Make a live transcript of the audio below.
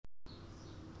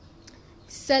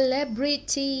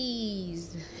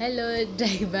Celebrities! Hello,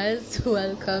 divers.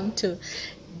 Welcome to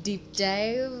Deep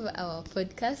Dive, our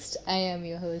podcast. I am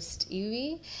your host,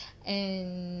 Evie,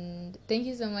 and thank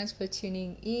you so much for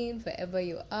tuning in wherever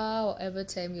you are, whatever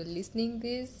time you're listening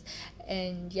this.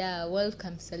 And yeah,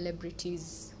 welcome,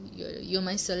 celebrities. You're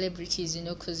my celebrities,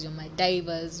 because you're my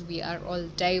divers. We are all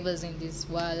divers in this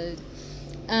world.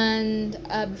 And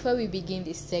before we begin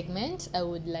this segment, I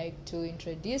would like to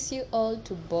introduce you all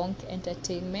to Bonk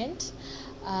Entertainment,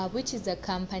 which is a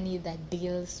company that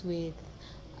deals with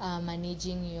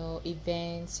managing your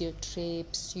events, your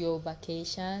trips, your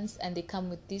vacations, and they come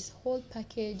with this whole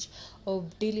package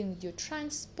of dealing with your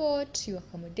transport, your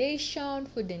accommodation,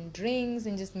 food and drinks,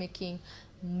 and just making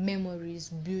memories,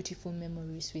 beautiful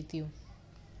memories with you.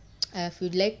 If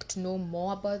you'd like to know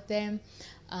more about them,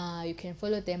 you can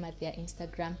follow them at their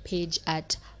Instagram page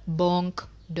at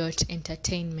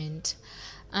bonk.entertainment.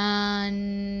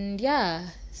 And yeah,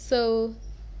 so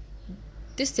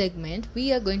this segment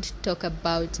we are going to talk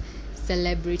about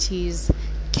celebrities,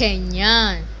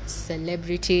 Kenyan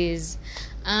celebrities.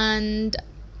 And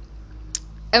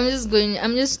I'm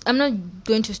not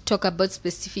going to talk about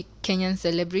specific Kenyan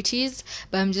celebrities,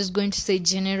 but I'm just going to say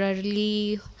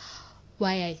generally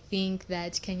why I think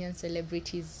that Kenyan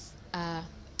celebrities are,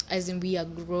 as in we are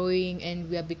growing and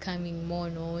we are becoming more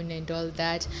known and all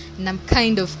that. And I'm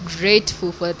kind of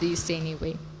grateful for this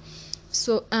anyway.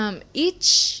 So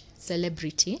each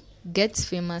celebrity gets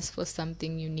famous for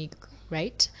something unique,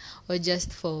 right? Or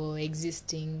just for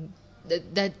existing.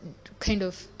 That kind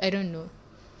of, I don't know,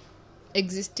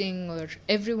 existing, or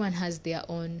everyone has their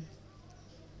own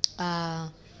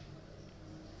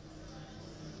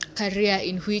career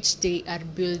in which they are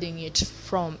building it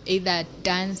from, either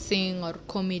dancing or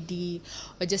comedy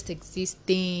or just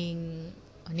existing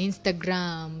on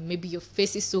Instagram. Maybe your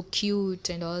face is so cute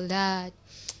and all that.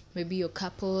 Maybe your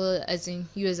couple, as in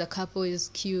you as a couple, is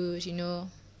cute, and all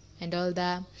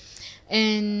that.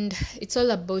 And it's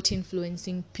all about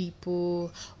influencing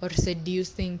people or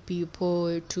seducing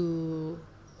people to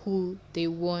who they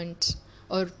want,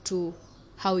 or to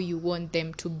how you want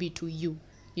them to be to you.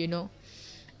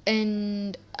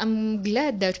 And I'm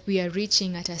glad that we are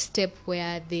reaching at a step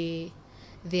where there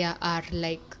are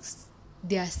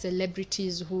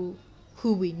celebrities who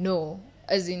we know,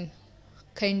 as in,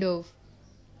 kind of,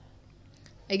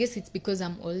 I guess it's because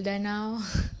I'm older now.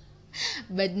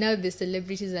 But now the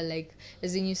celebrities are like,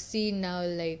 as in, you see now,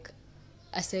 like,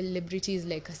 a celebrity is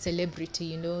like a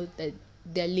celebrity, that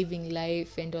they're living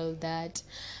life and all that.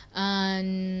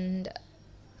 And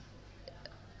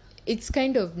it's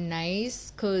kind of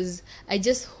nice, because I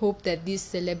just hope that these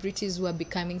celebrities who are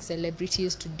becoming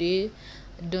celebrities today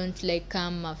don't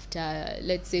come after,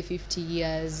 let's say, 50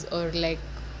 years or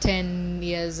 10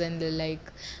 years, and they're like,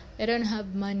 I don't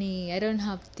have money, I don't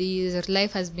have this, or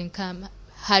life has become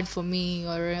hard for me,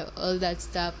 or all that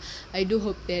stuff. I do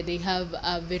hope that they have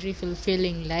a very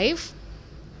fulfilling life.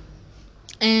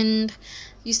 And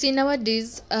you see,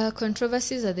 nowadays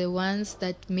controversies are the ones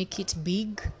that make it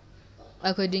big,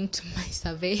 according to my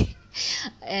survey.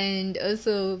 And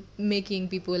also making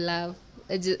people laugh,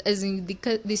 as in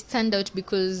they stand out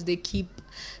because they keep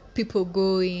people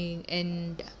going.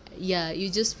 And yeah, you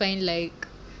just find,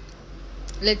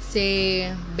 let's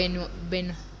say, Ben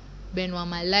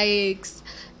Wama likes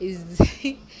is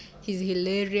he's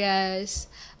hilarious,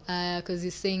 because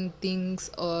he's saying things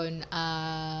on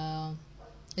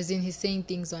as in he's saying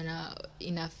things on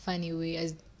in a funny way,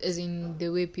 as in the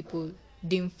way people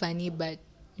deem funny. But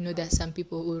there are some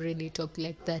people who really talk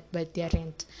like that, but they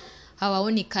aren't,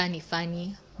 hawaoni kani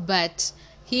funny. But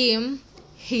he's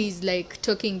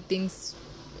talking things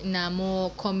in a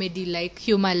more comedy,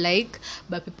 humor,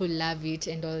 but people love it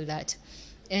and all that.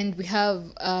 And we have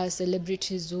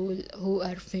celebrities who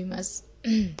are famous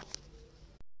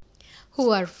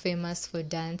who are famous for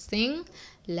dancing,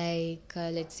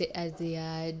 let's say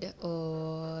Aziad,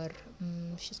 or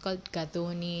she's called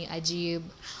Gathoni, Ajib,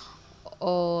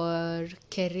 or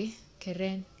Keren,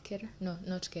 no,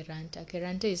 not Keranta.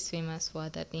 Keranta is famous for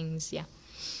other things, yeah.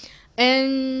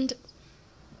 And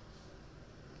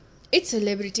each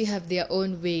celebrity have their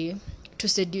own way to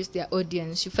seduce their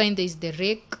audience. You find there is the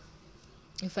rake,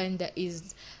 you find there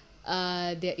is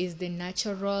the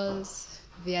naturals,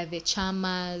 there are the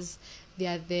charmers,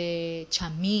 there are the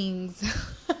charmings.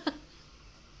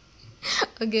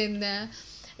 Again,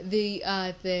 the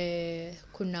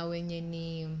kuna wenye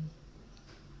ni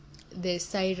the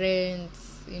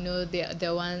sirens,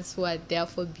 the ones who are there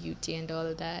for beauty and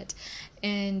all that.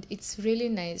 And it's really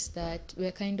nice that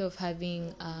we're kind of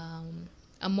having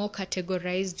a more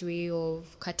categorized way of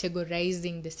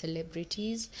categorizing the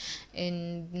celebrities.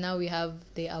 And now we have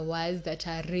the awards that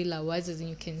are real awards, as in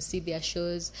you can see their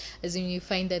shows, as in you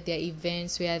find that there are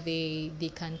events where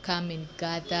they can come and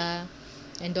gather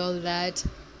and all that.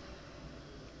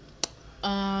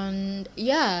 And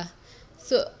yeah,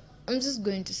 so I'm just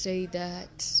going to say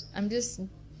that I'm just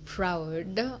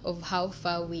proud of how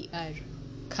far we are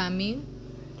coming,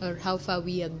 or how far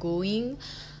we are going,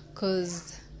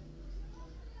 because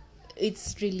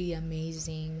it's really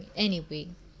amazing. Anyway,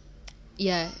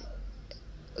 yeah,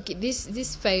 okay,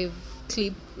 this 5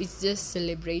 clip is just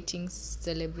celebrating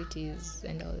celebrities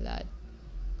and all that.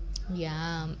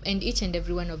 Yeah, and each and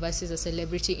every one of us is a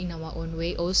celebrity in our own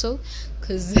way also,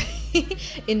 because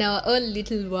in our own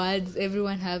little words,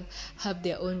 everyone have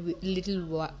their own little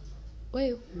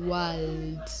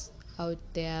worlds out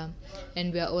there,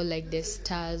 and we are all like the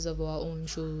stars of our own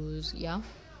shows. Yeah.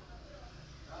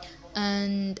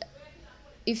 And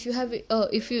if you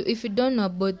don't know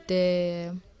about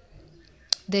the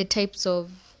types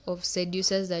of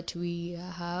seducers that we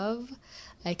have,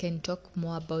 I can talk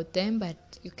more about them, but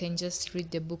you can just read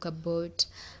the book about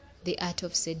the art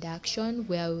of seduction,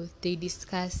 where they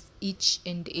discuss each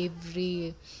and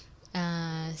every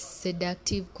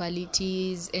seductive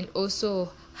qualities, and also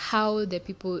how the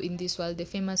people in this world, the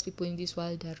famous people in this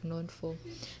world, are known for.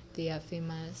 They are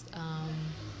famous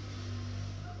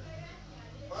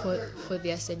for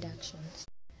their seductions.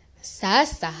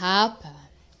 Sasa hapa,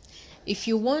 if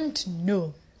you want to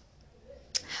know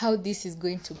how this is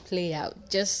going to play out,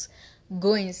 just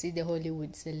go and see the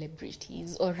Hollywood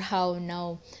celebrities, or how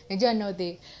now Nigeria, now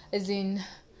they, as in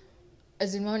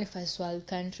one first world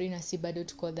country na si bado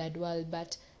tuko third world,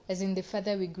 but as in the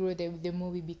further we grow, the more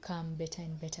we become better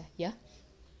and better. Yeah.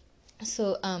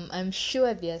 So I'm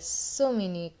sure there are so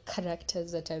many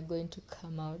characters that are going to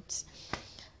come out.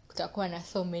 Kutakuwa na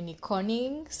so many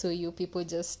conning, so you people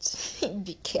just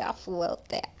be careful out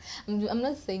there. I'm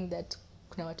not saying that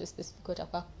kuna watu specific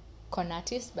watakuwa con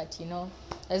artist, but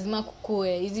lazima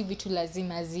kukue hizi vitu,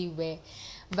 lazima ziwe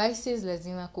vices,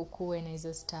 lazima kukue na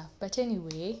hizo stuff. But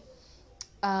anyway,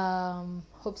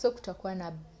 hope so kutakuwa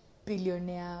na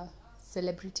billionaire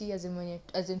celebrity, as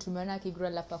in tumeona akigrow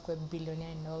lapa kwa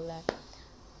billionaire and all that.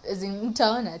 As in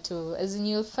mtaona tu, as in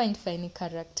you'll find funny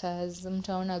characters,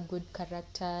 mtaona good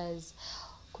characters.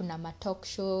 Kuna talk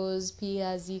shows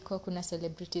pia ziko, kuna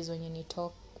celebrities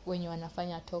wenye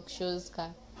wanafanya talk shows,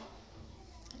 ka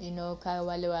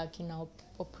wale wa kina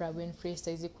Oprah Winfrey,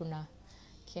 saizi kuna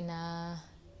kina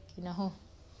ho,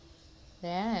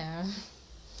 yeah.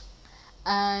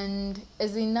 And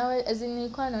as in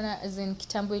nilikuwa naona, as in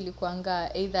kitambo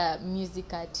ilikuanga either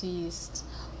music artist,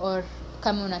 or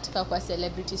kama unataka kwa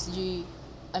celebrity, sijui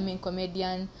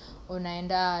comedian,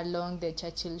 unaenda along the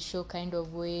Churchill show kind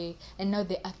of way. And now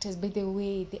the actors, by the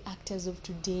way, the actors of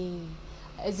today,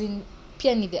 as in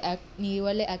pia ni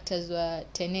wale actors wa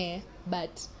tene,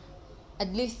 but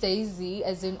at least saizi,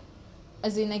 as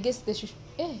in I guess the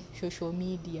social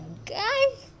media,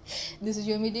 guys, the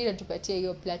social media inatupatia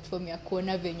hiyo platform ya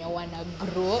kuona venye wana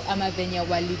grow, ama venye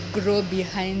wali grow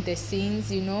behind the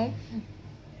scenes,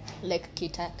 like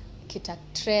kit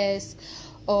actress,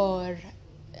 or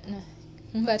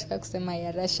nataka kusema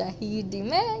Yara Shahidi,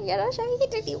 man, Yara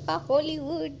Shahidi ni wa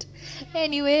Hollywood.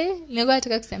 Anyway,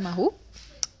 nataka kusema who?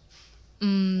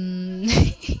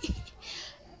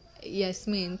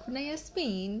 Yasmin, kuna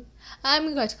Yasmin.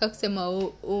 Mimi nataka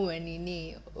kusema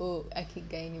nini?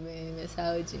 Akigai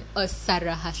nimesahau jina.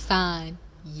 Sarah Hassan.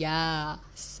 Yeah,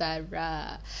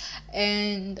 Sarah.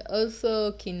 And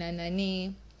also kina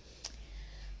nani?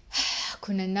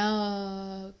 Kuna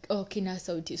nao kina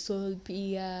Sauti Sol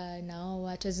pia, nao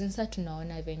watu zinsa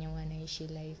tunaona venye wanaishi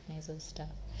life na hizo stuff.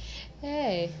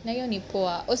 Na hiyo ni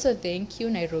poa. Also thank you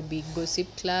Nairobi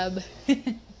Gossip Club.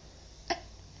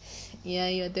 Yeah,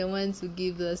 you're the ones who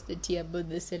give us the tea about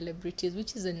the celebrities,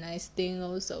 which is a nice thing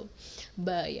also.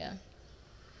 But yeah.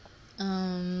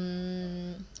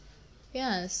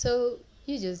 Yeah, so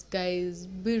you just guys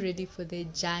be ready for the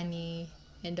journey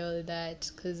and all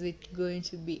that, because it's going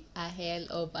to be a hell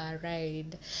of a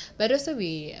ride. But also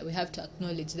we have to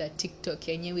acknowledge that TikTok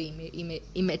yenyewe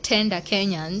imetenda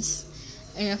Kenyans,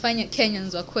 imefanya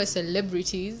Kenyans wakuwe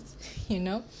celebrities,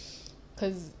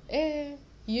 because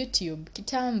YouTube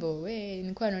kitambo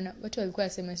nilikuwa naona watu walikuwa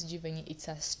wasema sijui venye it's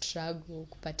a struggle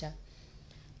kupata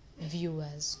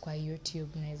viewers kwa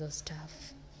YouTube na hizo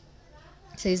stuff.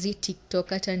 Saizi TikTok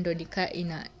hata ndo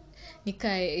nika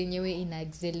yenyewe ina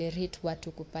accelerate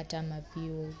watu kupata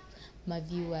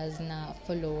viewers na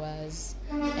followers.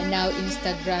 And now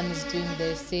Instagram is doing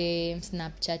the same,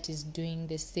 Snapchat is doing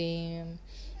the same.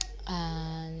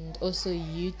 And also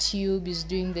YouTube is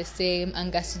doing the same.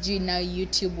 Angasiji, now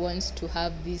YouTube wants to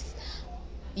have this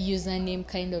username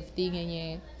kind of thing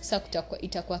yenye sasa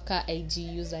itakuwa ka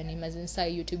IG username, as in saa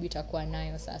YouTube itakuwa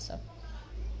nayo sasa.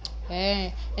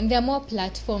 And there are more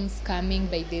platforms coming,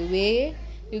 by the way.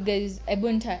 You guys,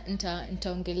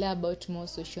 nitaongelea about more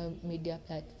social media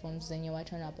platforms zenye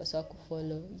watu wanapaswa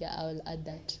kufollow. Yeah, I'll add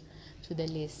that to the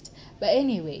list. But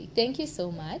anyway, thank you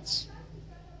so much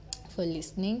for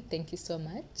listening. Thank you so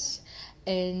much.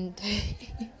 And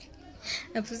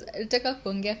nataka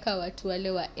kuongea kwa watu wale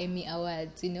wa Emmy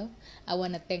Awards, I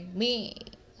want to thank me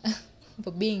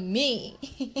for being me.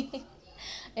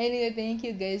 Anyway, thank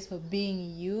you guys for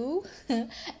being you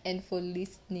and for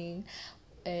listening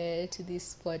to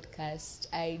this podcast.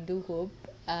 I do hope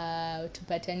to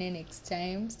partner next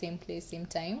time, same place, same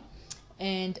time.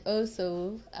 And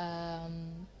also,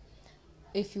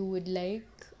 if you would like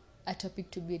a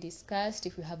topic to be discussed,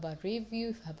 if you have a review,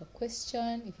 if you have a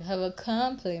question, if you have a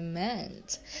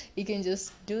compliment, you can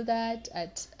just do that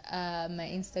at my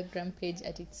Instagram page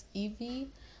at it's Evie_.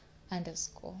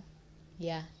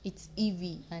 Yeah, it's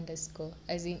Evie_,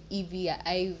 as in Evie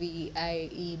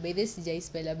IVIE. By this sijai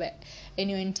spell, but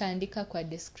anyway, nitaandika kwa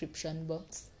description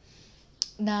box.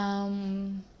 Now,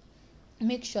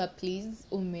 make sure please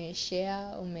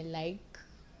share, like.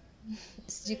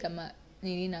 Sijui kama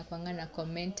nini nakuanga na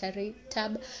commentary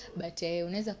tab, but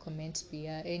unaweza comment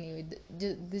pia. Anyway,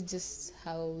 this is just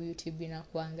how YouTube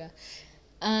inakuanga.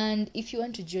 And if you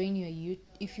want to join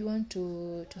if you want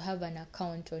to have an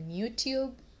account on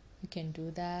YouTube, you can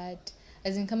do that.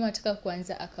 As in kama unataka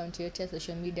kuanza account yote ya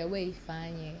social media, wewe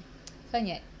ifanye.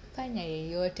 Fanya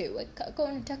yeyote.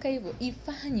 Kama unataka hivyo,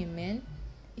 ifanye man.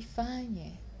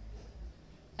 Ifanye.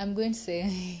 I'm going to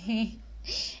say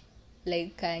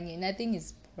like Kanye, nothing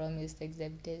is promised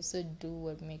except death, so do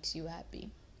what makes you happy.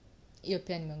 Hiyo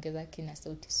pia nimeongeza kina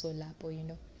sauti soul hapo,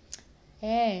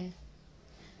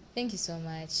 Thank you so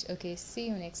much. Okay, see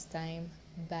you next time.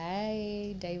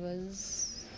 Bye, divers.